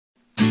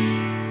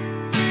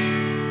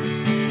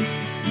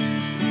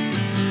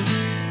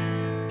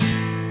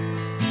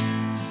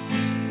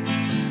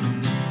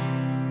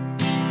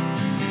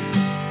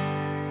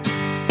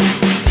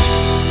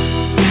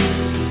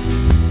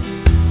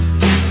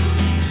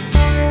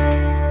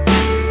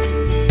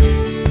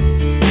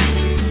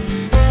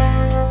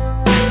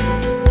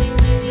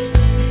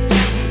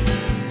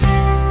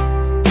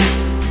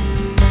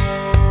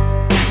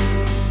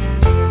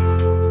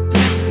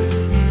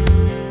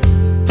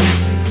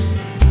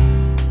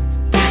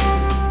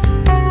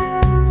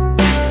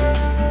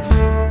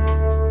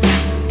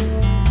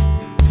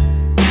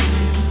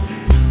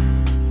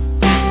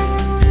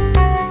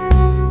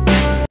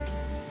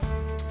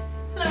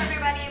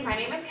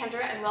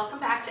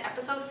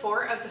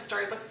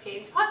Storybook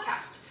Skeins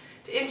podcast.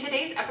 In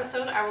today's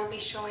episode, I will be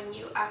showing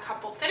you a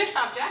couple finished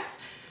objects,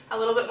 a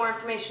little bit more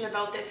information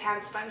about this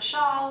hand-spun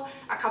shawl,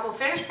 a couple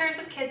finished pairs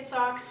of kids'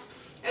 socks,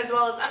 as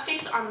well as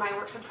updates on my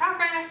works in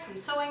progress, some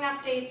sewing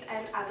updates,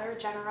 and other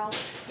general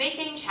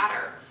making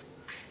chatter.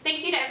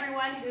 Thank you to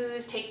everyone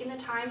who's taking the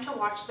time to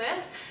watch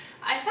this.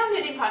 I found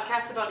knitting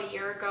podcasts about a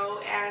year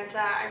ago, and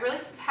I really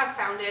have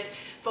found it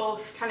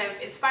both kind of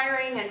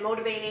inspiring and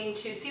motivating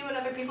to see what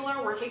other people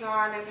are working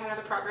on and kind of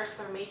the progress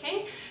they're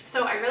making.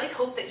 So I really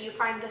hope that you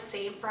find the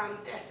same from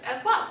this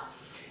as well.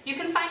 You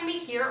can find me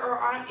here or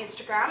on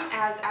Instagram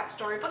as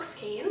 @Storybook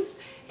Skeins,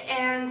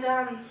 and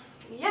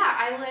yeah,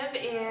 I live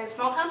in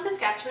small town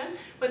Saskatchewan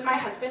with my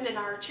husband and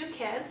our 2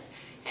 kids.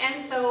 And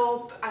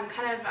so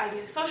I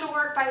do social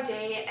work by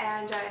day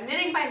and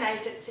knitting by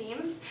night, it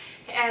seems.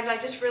 And I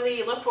just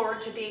really look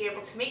forward to being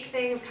able to make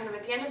things kind of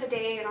at the end of the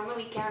day and on the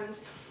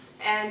weekends,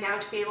 and now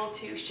to be able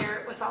to share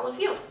it with all of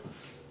you.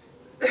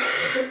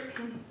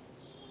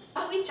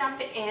 We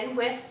jump in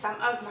with some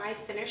of my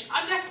finished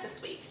objects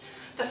this week.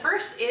 The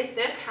first is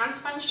this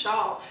hand-spun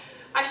shawl.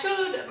 I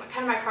showed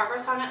kind of my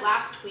progress on it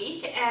last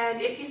week, and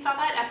if you saw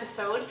that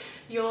episode,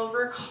 you'll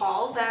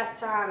recall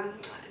that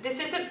this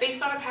isn't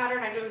based on a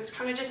pattern. I was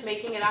kind of just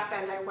making it up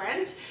as I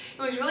went.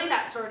 It was really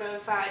that sort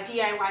of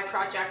DIY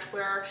project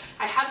where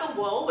I had the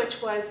wool,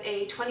 which was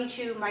a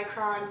 22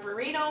 micron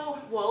merino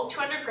wool,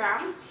 200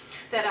 grams,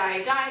 that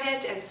I dyed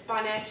it and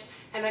spun it,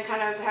 and then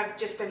kind of have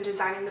just been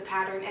designing the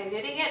pattern and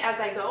knitting it as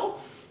I go.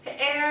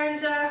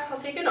 And I'll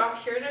take it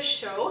off here to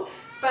show.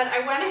 But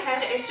I went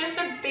ahead, it's just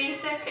a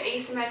basic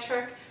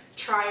asymmetric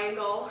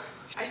triangle.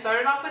 I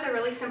started off with a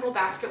really simple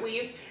basket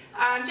weave,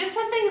 just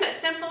something that's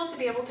simple to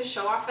be able to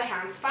show off the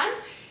hand spun.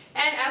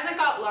 And as it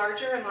got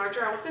larger and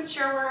larger, I wasn't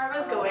sure where I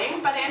was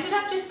going, but I ended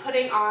up just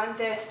putting on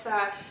this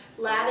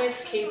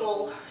lattice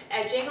cable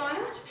edging on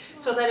it,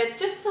 so that it's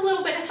just a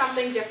little bit of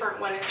something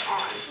different when it's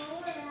on.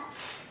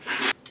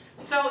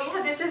 So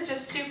yeah, this is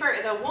just super,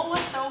 the wool was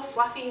so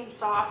fluffy and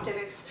soft, and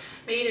it's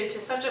made into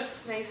such a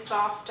nice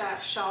soft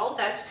shawl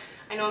that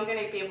I know I'm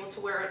going to be able to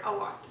wear it a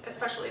lot,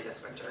 especially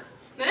this winter.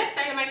 The next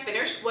item I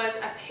finished was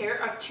a pair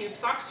of tube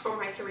socks for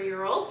my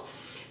 3-year-old.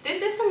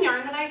 This is some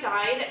yarn that I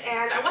dyed,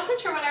 and I wasn't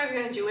sure what I was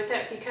going to do with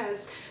it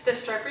because the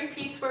stripe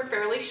repeats were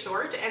fairly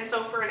short, and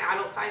so for an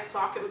adult size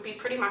sock it would be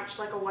pretty much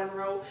like a one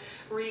row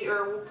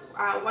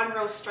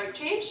stripe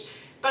change.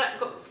 But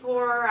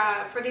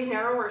for these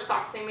narrower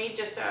socks, they made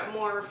just a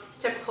more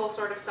typical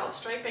sort of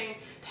self-striping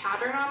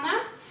pattern on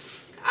them.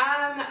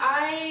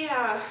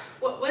 I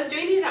was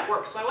doing these at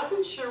work, so I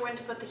wasn't sure when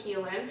to put the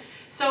heel in.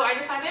 So I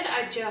decided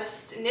I'd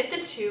just knit the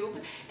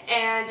tube,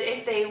 and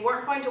if they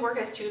weren't going to work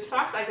as tube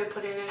socks, I could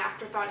put in an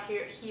afterthought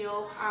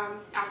heel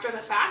after the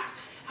fact.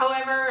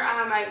 However,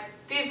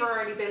 they've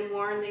already been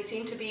worn. They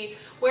seem to be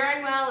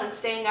wearing well and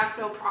staying up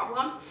no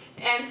problem.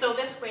 And so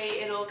this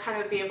way it'll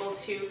kind of be able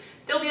to,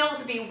 they'll be able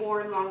to be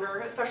worn longer,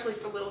 especially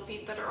for little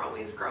feet that are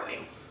always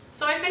growing.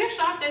 So I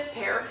finished off this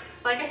pair.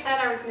 Like I said,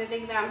 I was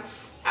knitting them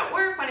at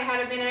work when I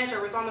had a minute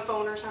or was on the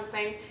phone or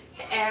something,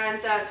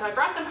 and so I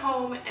brought them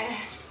home, and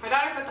my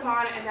daughter put them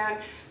on, and then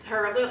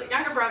her little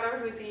younger brother,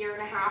 who's a 1.5 years,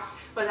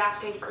 was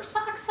asking for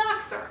socks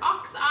or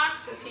ox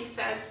as he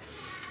says,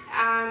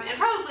 and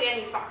probably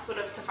any socks would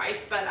have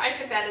sufficed, but I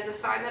took that as a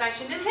sign that I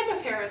should knit him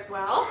a pair as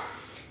well.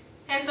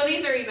 And so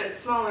these are even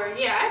smaller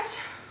yet,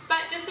 but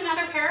just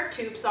another pair of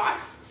tube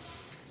socks.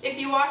 If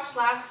you watched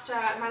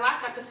my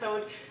last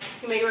episode,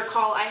 you may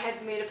recall I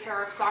had made a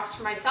pair of socks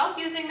for myself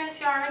using this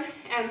yarn,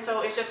 and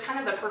so it's just kind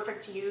of the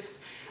perfect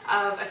use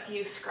of a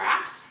few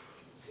scraps,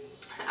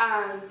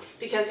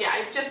 because yeah,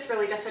 it just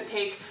really doesn't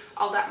take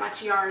all that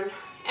much yarn.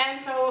 And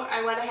so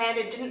I went ahead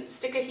and didn't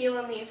stick a heel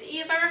in these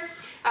either,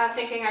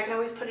 thinking I can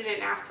always put it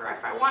in after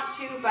if I want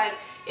to, but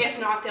if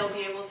not, they'll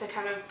be able to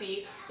kind of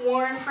be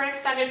worn for an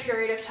extended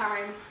period of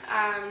time,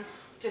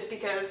 just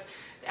because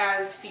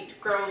as feet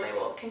grow, they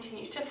will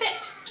continue to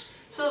fit.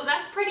 So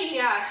that's a pretty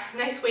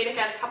nice way to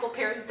get a couple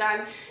pairs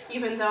done,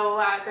 even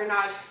though they're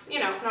not,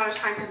 not as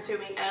time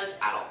consuming as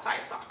adult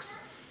size socks.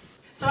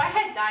 So I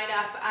had dyed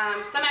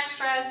up some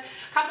extras,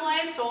 a couple I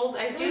had sold.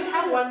 I do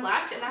have one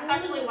left, and that's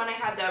actually one I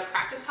had the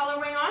practice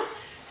colorway on.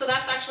 So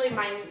that's actually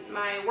my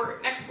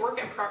next work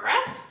in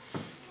progress.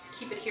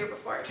 Keep it here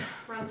before it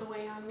runs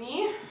away on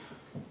me.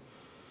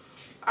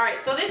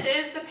 Alright, so this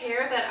is the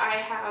pair that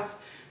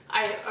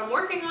I'm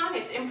working on.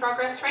 It's in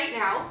progress right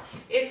now.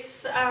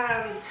 It's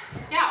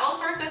yeah, all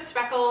sorts of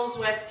speckles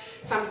with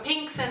some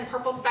pinks and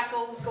purple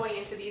speckles going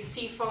into these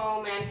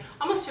seafoam and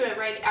almost to a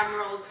red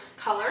emerald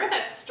color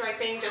that's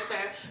striping, just a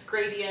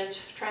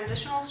gradient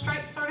transitional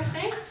stripe sort of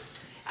thing.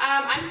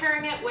 I'm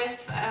pairing it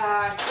with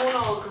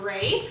tonal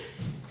gray.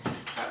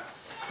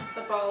 That's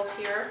the balls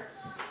here.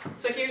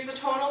 So here's the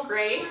tonal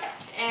gray,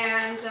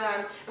 and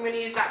I'm going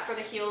to use that for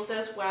the heels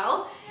as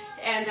well.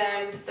 And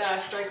then the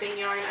striping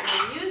yarn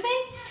I'm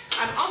using.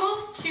 I'm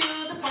almost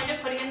to the point of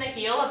putting in the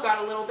heel. I've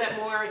got a little bit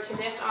more to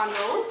knit on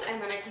those,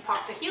 and then I can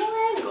pop the heel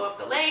in, go up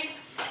the leg,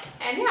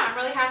 and yeah, I'm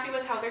really happy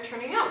with how they're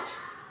turning out.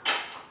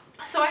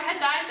 So I had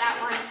dyed that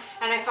one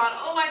and I thought,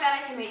 oh, I bet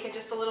I can make it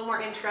just a little more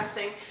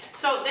interesting.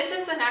 So this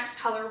is the next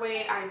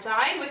colorway I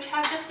dyed, which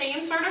has the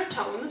same sort of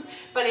tones,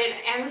 but it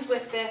ends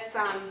with this,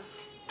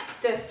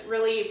 this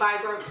really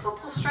vibrant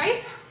purple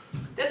stripe.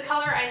 This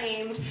color I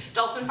named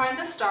Dolphin Finds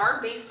a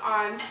Star, based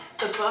on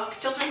the book,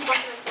 children's book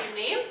of the same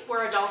name,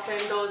 where a dolphin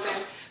goes and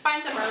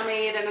finds a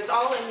mermaid, and it's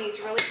all in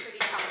these really pretty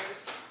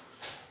colors.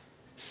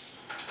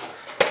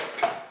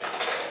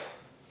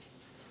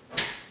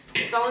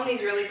 It's all in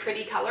these really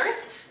pretty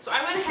colors. So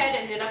I went ahead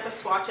and knit up a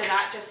swatch of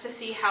that just to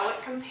see how it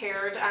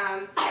compared to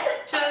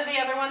the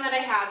other one that I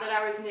had that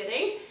I was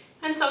knitting.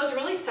 And so it's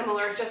really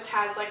similar. It just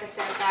has, like I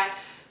said,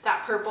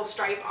 that purple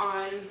stripe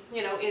on,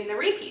 you know, in the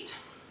repeat.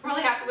 I'm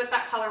really happy with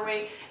that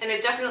colorway, and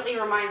it definitely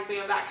reminds me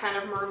of that kind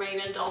of mermaid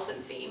and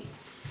dolphin theme.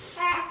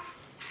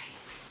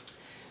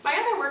 My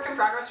other work in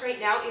progress right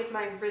now is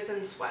my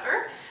risen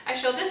sweater. I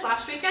showed this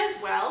last week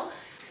as well.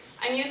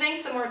 I'm using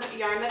some more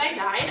yarn that I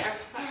dyed.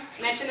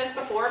 I've mentioned this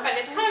before, but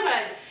it's kind of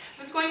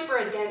I was going for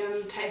a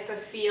denim type of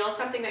feel,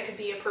 something that could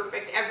be a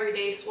perfect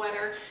everyday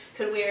sweater,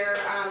 could wear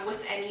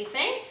with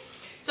anything.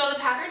 So the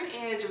pattern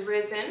is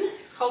Risen.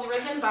 It's called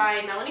Risen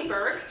by Melanie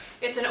Berg.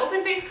 It's an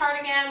open face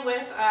cardigan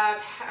with a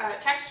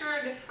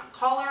textured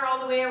collar all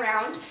the way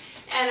around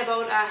and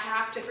about a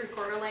 1/2 to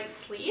 3/4 length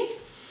sleeve.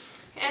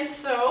 And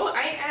so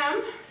I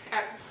am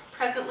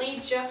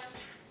presently just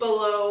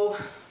below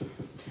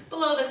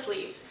the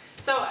sleeve.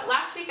 So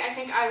last week I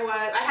think I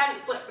hadn't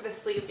split for the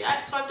sleeve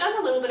yet, so I've done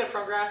a little bit of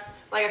progress.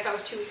 Like I said, it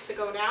was 2 weeks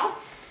ago now.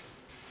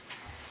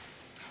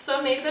 So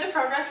I made a bit of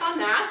progress on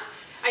that.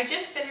 I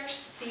just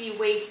finished the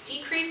waist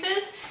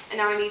decreases, and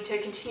now I need to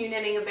continue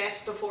knitting a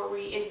bit before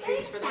we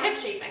increase for the hip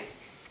shaping.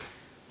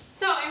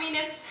 So I mean,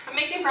 I'm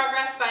making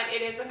progress, but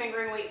it is a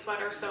fingering weight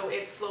sweater, so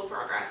it's slow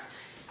progress.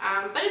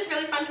 But it's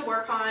really fun to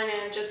work on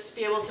and just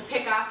be able to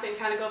pick up and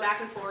kind of go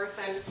back and forth,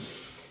 and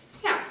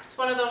yeah, it's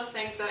one of those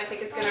things that I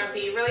think is going to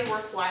be really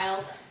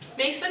worthwhile.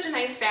 Makes such a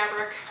nice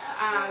fabric.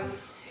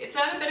 It's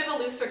at a bit of a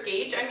looser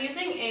gauge. I'm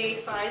using a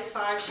size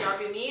 5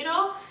 Shiagu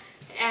needle,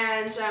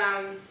 and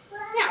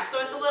yeah, so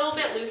it's a little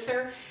bit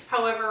looser.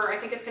 However, I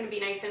think it's going to be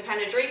nice and kind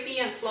of drapey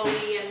and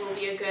flowy, and will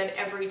be a good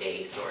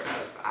everyday sort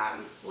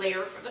of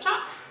layer for the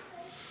top.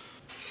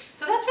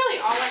 So that's really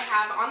all I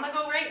have on the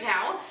go right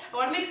now. I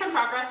want to make some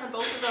progress on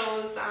both of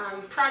those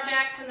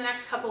projects in the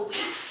next couple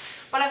weeks,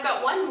 but I've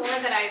got one more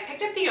that I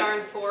picked up the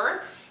yarn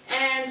for,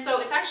 and so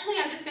it's actually,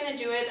 I'm just going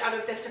to do it out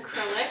of this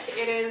acrylic.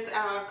 It is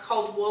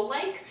called Wool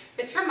Lake.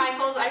 It's from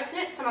Michael's. I've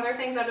knit some other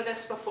things out of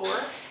this before,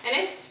 and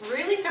it's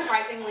really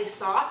surprisingly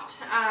soft.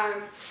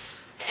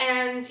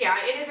 And yeah,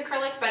 it is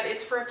acrylic, but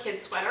it's for a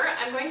kid's sweater.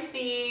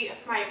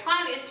 My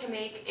plan is to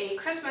make a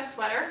Christmas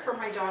sweater for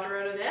my daughter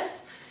out of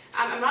this.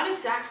 I'm not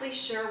exactly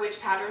sure which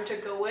pattern to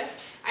go with.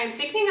 I'm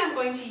thinking I'm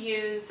going to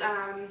use,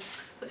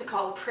 what's it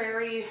called,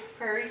 Prairie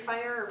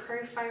Fire or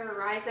Prairie Fire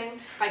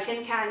Rising by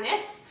Tin Can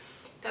Knits.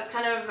 That's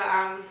kind of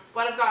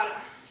what I've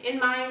got in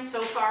mind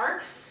so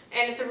far.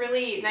 And it's a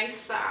really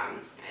nice,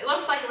 it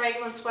looks like a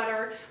raglan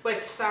sweater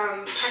with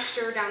some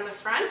texture down the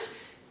front.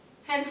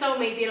 And so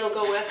maybe it'll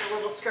go with a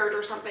little skirt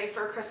or something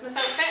for a Christmas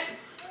outfit.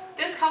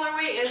 This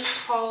colorway is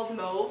called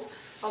Mauve,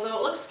 although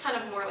it looks kind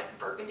of more like a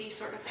burgundy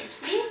sort of thing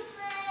to me.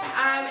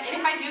 And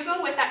if I do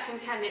go with that Tin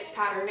Can Knits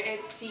pattern,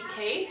 it's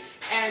DK,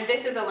 and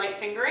this is a light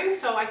fingering,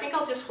 so I think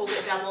I'll just hold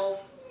it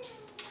double.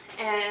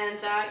 And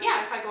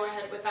yeah, if I go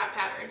ahead with that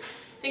pattern,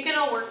 I think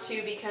it'll work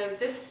too, because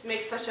this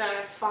makes such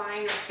a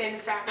fine or thin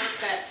fabric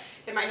that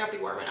it might not be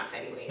warm enough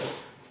anyways.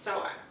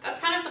 So that's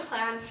kind of the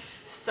plan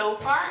so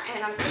far,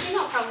 and I'm thinking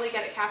I'll probably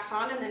get it cast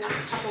on in the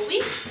next couple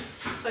weeks,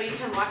 so you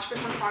can watch for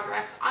some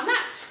progress on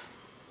that.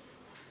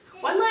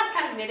 One last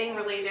kind of knitting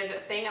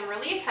related thing I'm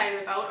really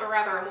excited about, or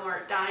rather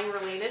more dyeing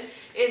related,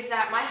 is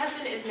that my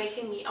husband is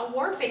making me a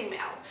warping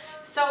mill.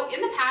 So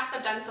in the past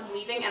I've done some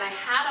weaving and I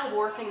had a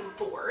warping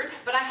board,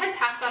 but I had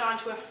passed that on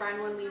to a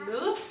friend when we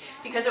moved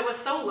because it was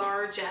so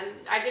large and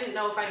I didn't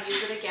know if I'd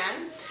use it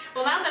again.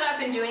 Well, now that I've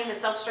been doing the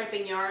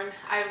self-striping yarn,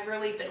 I've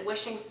really been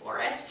wishing for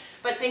it,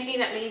 but thinking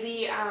that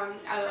maybe a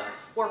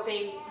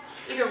warping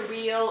either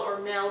reel or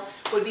mill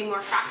would be more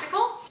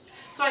practical.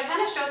 So I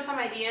kind of showed some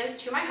ideas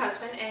to my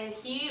husband, and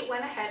he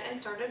went ahead and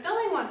started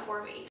building one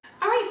for me.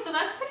 Alright, so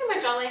that's pretty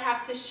much all I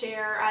have to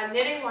share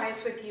knitting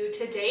wise with you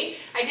today.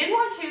 I did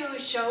want to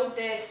show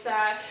this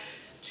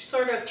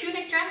sort of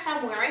tunic dress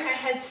I'm wearing. I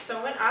had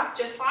sewn it up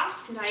just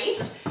last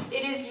night.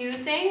 It is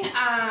using,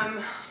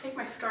 I'll take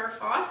my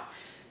scarf off,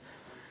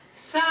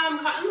 some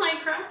cotton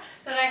lycra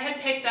that I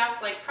had picked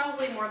up like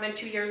probably more than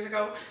 2 years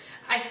ago.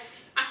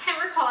 I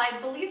can't recall, I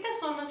believe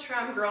this one was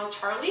from Girl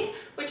Charlie,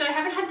 which I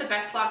haven't had the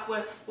best luck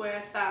with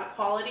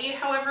quality.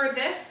 However,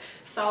 this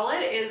solid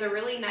is a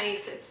really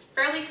nice, it's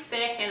fairly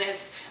thick, and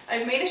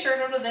I've made a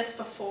shirt out of this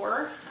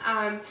before,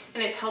 and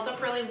it's held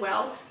up really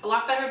well. A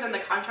lot better than the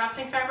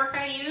contrasting fabric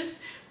I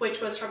used,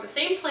 which was from the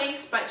same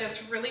place, but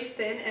just really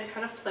thin and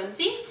kind of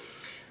flimsy.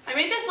 I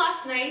made this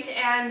last night,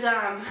 and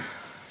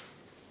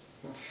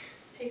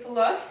take a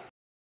look.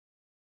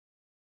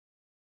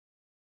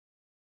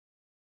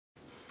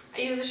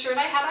 used a shirt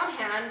I had on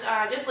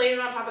hand, just laid it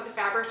on top of the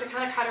fabric to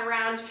kind of cut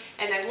around,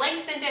 and then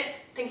lengthened it,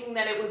 thinking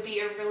that it would be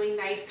a really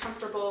nice,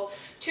 comfortable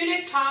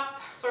tunic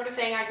top sort of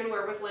thing I could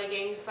wear with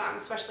leggings,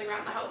 especially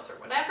around the house or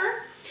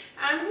whatever.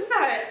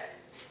 Yeah,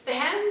 the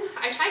hem,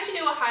 I tried to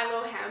do a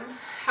high-low hem,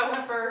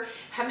 however,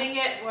 hemming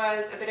it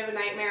was a bit of a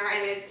nightmare,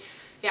 and it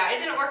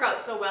didn't work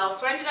out so well.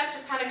 So I ended up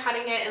just kind of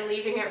cutting it and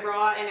leaving it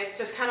raw, and it's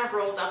just kind of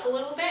rolled up a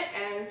little bit.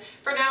 And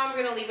for now, I'm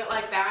going to leave it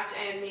like that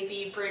and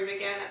maybe braid it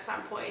again at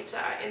some point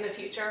in the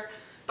future.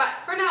 But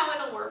for now,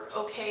 it'll work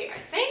okay, I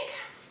think.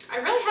 I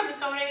really haven't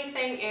sewn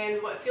anything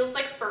in what feels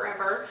like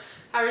forever.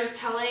 I was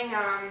telling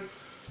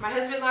my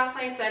husband last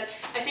night that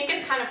I think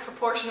it's kind of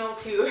proportional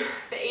to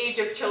the age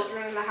of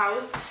children in the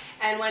house.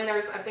 And when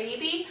there's a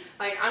baby,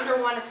 like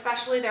under one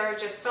especially, there are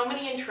just so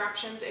many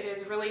interruptions. It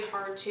is really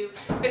hard to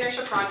finish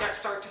a project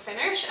start to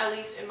finish, at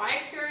least in my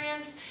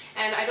experience.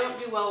 And I don't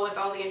do well with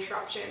all the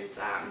interruptions.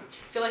 I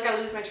feel like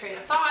I lose my train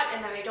of thought,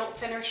 and then I don't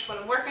finish what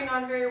I'm working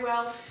on very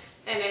well.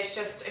 And it's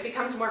just, it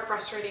becomes more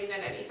frustrating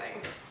than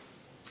anything.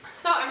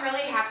 So I'm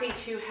really happy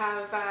to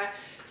have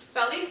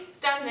at least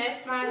done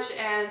this much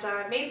and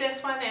made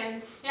this one,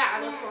 and yeah,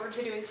 I look forward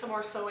to doing some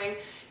more sewing.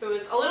 It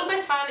was a little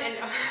bit fun, and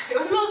it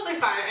was mostly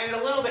fun and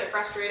a little bit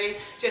frustrating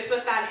just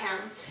with that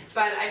hem,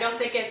 but I don't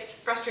think it's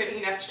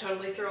frustrating enough to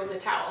totally throw in the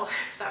towel,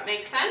 if that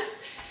makes sense.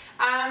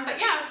 But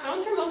yeah, I've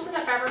sewn through most of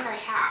the fabric I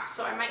have,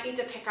 so I might need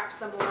to pick up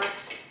some more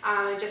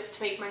just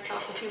to make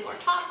myself a few more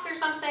tops or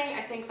something.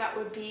 I think that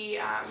would be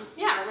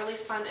yeah, a really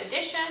fun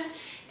addition,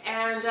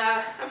 and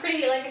I'm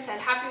pretty, like I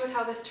said, happy with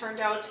how this turned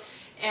out.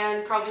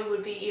 And probably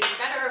would be even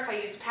better if I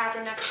used a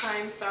pattern next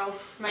time, so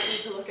might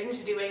need to look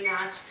into doing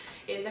that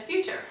in the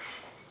future.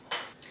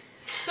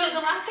 So the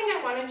last thing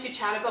I wanted to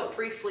chat about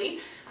briefly,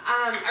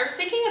 I was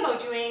thinking about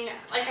doing,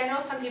 like I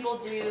know some people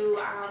do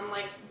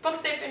like books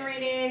they've been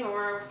reading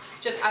or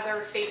just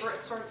other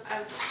favorite sort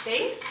of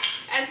things,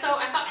 and so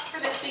I thought for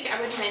this week I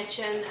would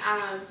mention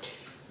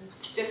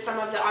just some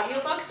of the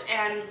audiobooks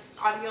and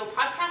audio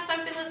podcasts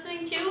I've been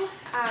listening to,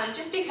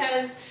 just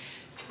because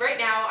right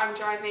now I'm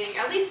driving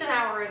at least an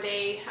hour a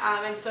day,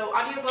 and so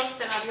audiobooks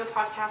and audio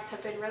podcasts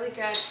have been really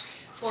good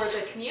for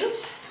the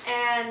commute,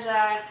 and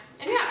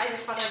yeah, I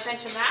just thought I'd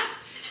mention that.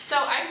 So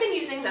I've been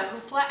using the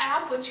Hoopla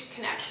app, which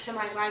connects to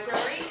my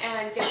library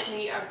and gives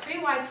me a pretty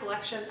wide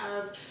selection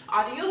of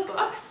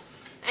audiobooks.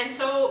 And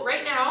so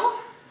right now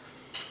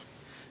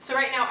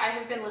I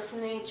have been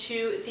listening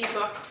to the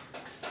book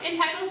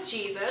entitled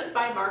Jesus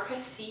by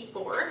Marcus C.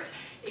 Berg.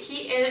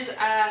 He is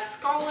a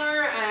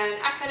scholar, an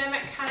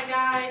academic kind of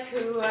guy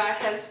who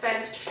has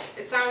spent,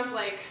 it sounds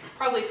like,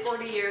 probably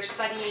 40 years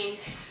studying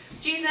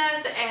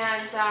Jesus,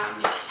 and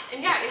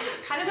yeah, it's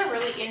kind of a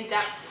really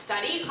in-depth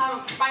study,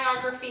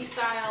 biography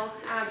style,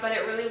 but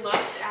it really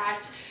looks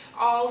at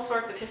all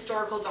sorts of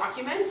historical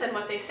documents and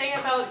what they say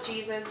about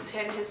Jesus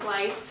and his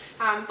life,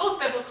 both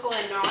biblical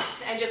and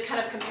not, and just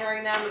kind of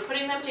comparing them and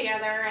putting them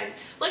together and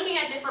looking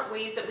at different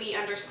ways that we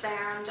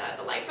understand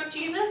the life of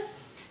Jesus.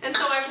 And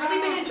so I've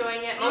really been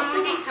enjoying it,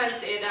 mostly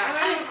because it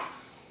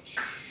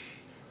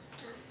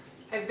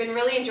I've been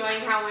really enjoying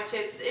how much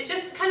it's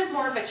just kind of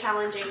more of a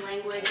challenging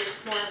language.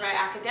 It's more of an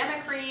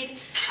academic read,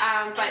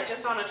 but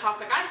just on a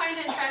topic I find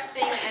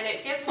interesting, and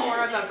it gives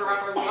more of a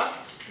broader look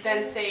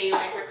than, say,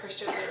 like a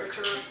Christian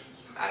literature,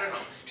 I don't know,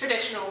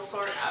 traditional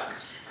sort of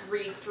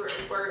read through.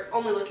 We're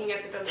only looking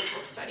at the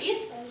biblical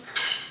studies.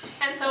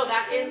 And so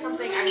that is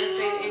something I have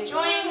been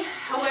enjoying.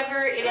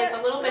 However, it is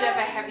a little bit of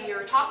a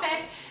heavier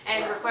topic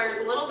and requires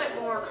a little bit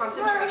more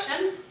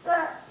concentration.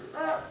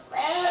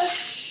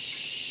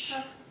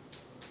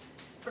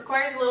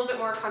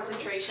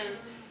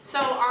 So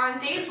on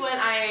days when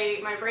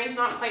my brain's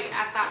not quite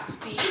at that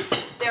speed,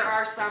 there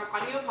are some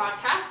audio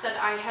podcasts that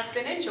I have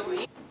been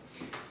enjoying.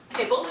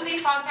 Okay, both of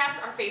these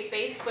podcasts are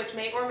faith-based, which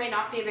may or may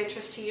not be of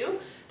interest to you.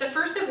 The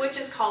first of which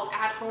is called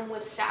At Home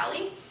with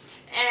Sally.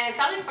 And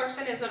Sally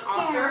Clarkson is an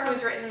author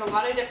who's written a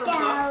lot of different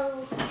books.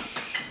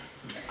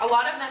 A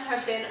lot of them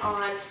have been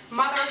on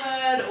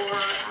motherhood or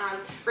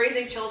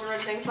raising children,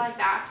 things like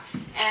that.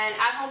 And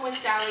At Home with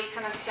Sally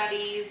kind of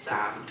studies,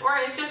 or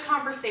it's just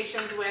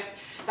conversations with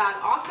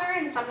that author,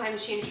 and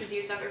sometimes she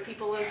interviews other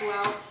people as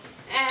well.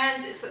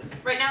 And so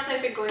right now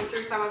they've been going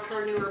through some of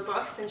her newer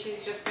books, and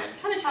she's just been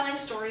kind of telling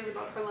stories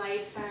about her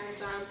life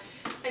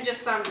and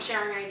just some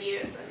sharing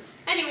ideas. And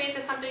anyways,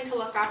 it's something to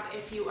look up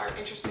if you are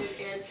interested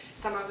in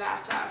some of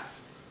that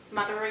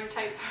mothering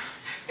type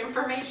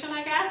information,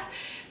 I guess.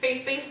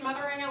 Faith-based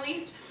mothering, at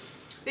least.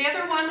 The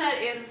other one that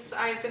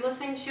I've been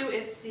listening to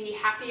is the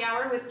Happy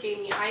Hour with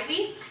Jamie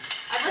Ivey.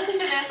 I've listened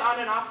to this on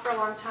and off for a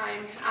long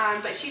time,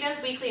 but she does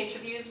weekly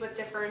interviews with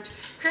different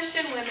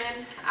Christian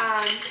women.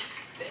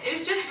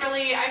 It's just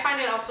really, I find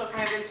it also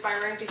kind of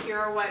inspiring to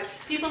hear what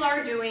people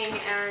are doing,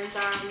 and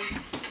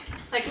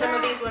like some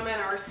of these women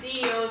are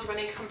CEOs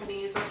running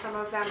companies, or some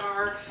of them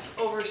are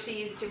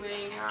overseas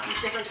doing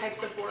different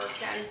types of work,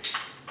 and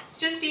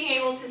just being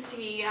able to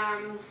see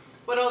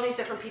what all these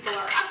different people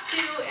are up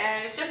to,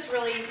 and it's just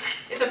really,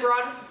 it's a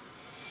broad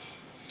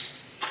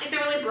It's a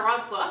really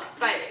broad look,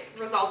 but it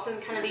results in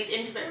kind of these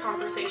intimate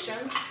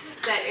conversations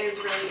that is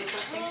really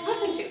interesting to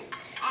listen to.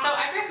 So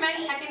I'd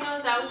recommend checking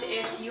those out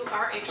if you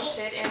are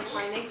interested in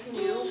finding some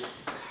new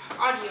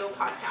audio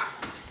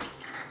podcasts.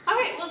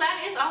 Alright, well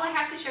that is all I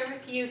have to share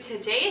with you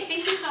today.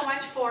 Thank you so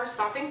much for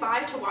stopping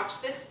by to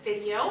watch this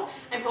video.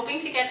 I'm hoping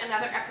to get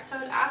another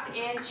episode up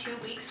in 2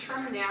 weeks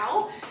from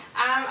now.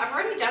 I've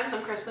already done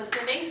some Christmas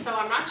knitting, so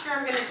I'm not sure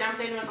I'm going to jump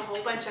in with a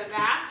whole bunch of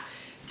that.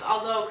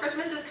 Although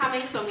Christmas is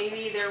coming, so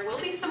maybe there will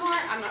be some more.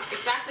 I'm not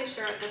exactly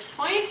sure at this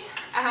point.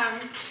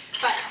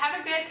 But have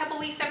a good couple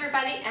weeks,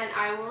 everybody, and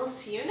I will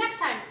see you next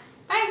time.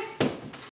 Bye!